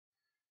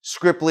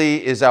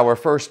Skriply is our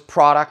first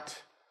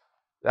product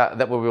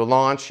that we will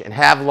launch and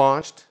have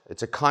launched.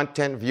 It's a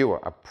content viewer,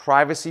 a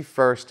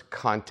privacy-first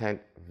content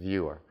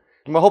viewer.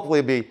 And we'll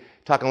hopefully be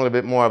talking a little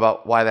bit more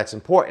about why that's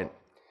important.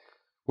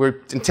 We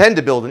intend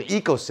to build an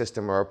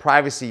ecosystem or a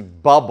privacy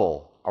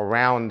bubble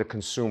around the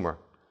consumer.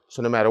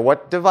 So no matter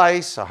what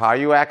device or how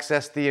you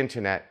access the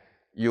internet,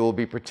 you will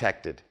be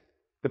protected.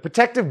 The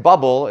protective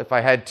bubble, if I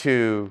had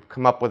to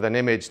come up with an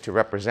image to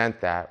represent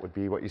that, would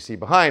be what you see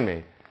behind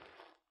me.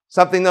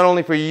 Something not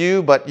only for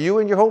you, but you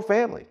and your whole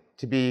family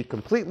to be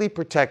completely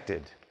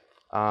protected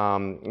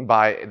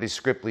by the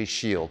Skriply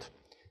shield,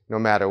 no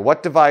matter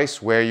what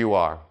device, where you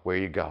are, where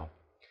you go.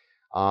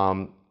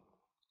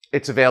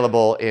 It's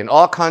available in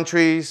all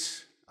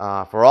countries,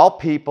 for all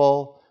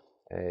people,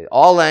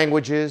 all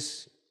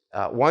languages.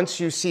 Once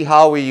you see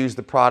how we use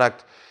the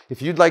product,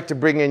 if you'd like to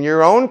bring in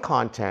your own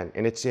content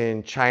and it's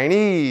in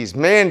Chinese,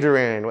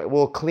 Mandarin,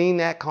 we'll clean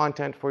that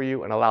content for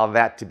you and allow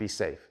that to be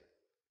safe.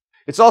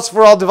 It's also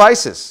for all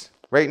devices.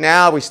 Right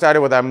now, we started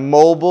with our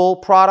mobile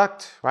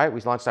product, right? We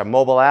launched our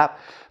mobile app,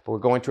 but we're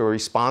going to a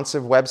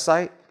responsive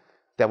website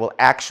that will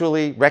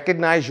actually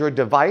recognize your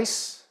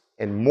device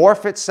and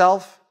morph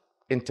itself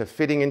into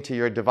fitting into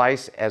your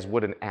device as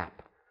would an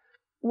app.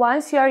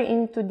 Once you are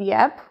into the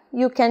app,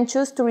 you can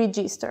choose to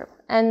register.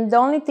 And the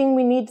only thing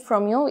we need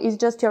from you is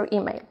just your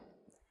email.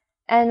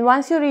 And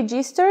once you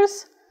register,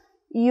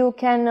 you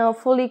can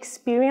fully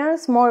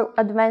experience more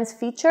advanced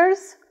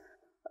features.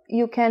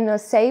 You can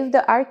save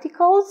the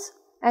articles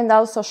and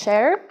also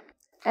share.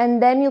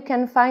 And then you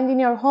can find in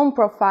your home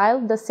profile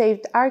the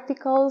saved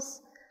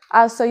articles.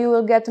 Also, you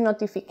will get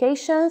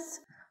notifications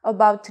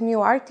about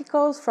new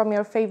articles from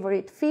your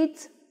favorite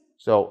feeds.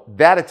 So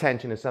that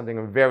attention is something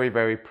I'm very,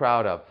 very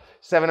proud of.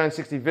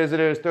 760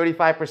 visitors,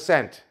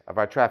 35% of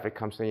our traffic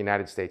comes from the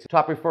United States.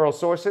 Top referral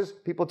sources,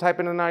 people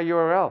typing in our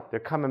URL, they're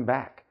coming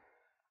back.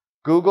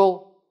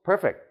 Google,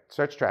 perfect,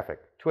 search traffic.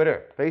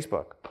 Twitter,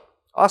 Facebook,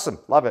 awesome,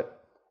 love it.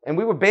 And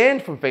we were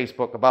banned from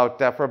Facebook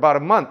for about a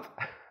month.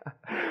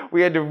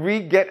 We had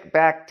to get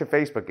back to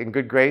Facebook in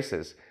good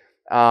graces.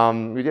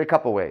 We did a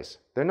couple ways.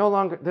 They're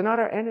not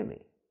our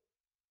enemy.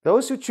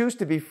 Those who choose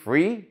to be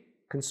free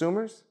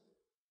consumers,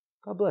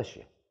 God bless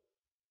you.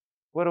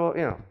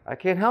 I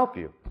can't help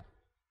you.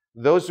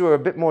 Those who are a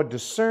bit more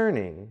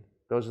discerning,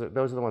 those are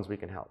the ones we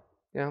can help.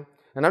 And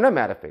I'm not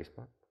mad at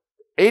Facebook.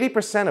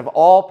 80% of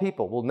all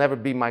people will never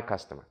be my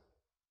customer.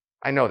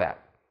 I know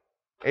that.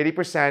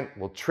 80%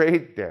 will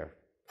trade their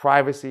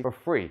privacy for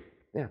free.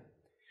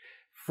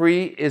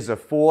 Free is a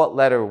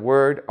 4-letter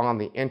word on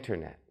the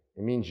internet.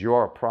 It means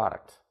you're a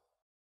product.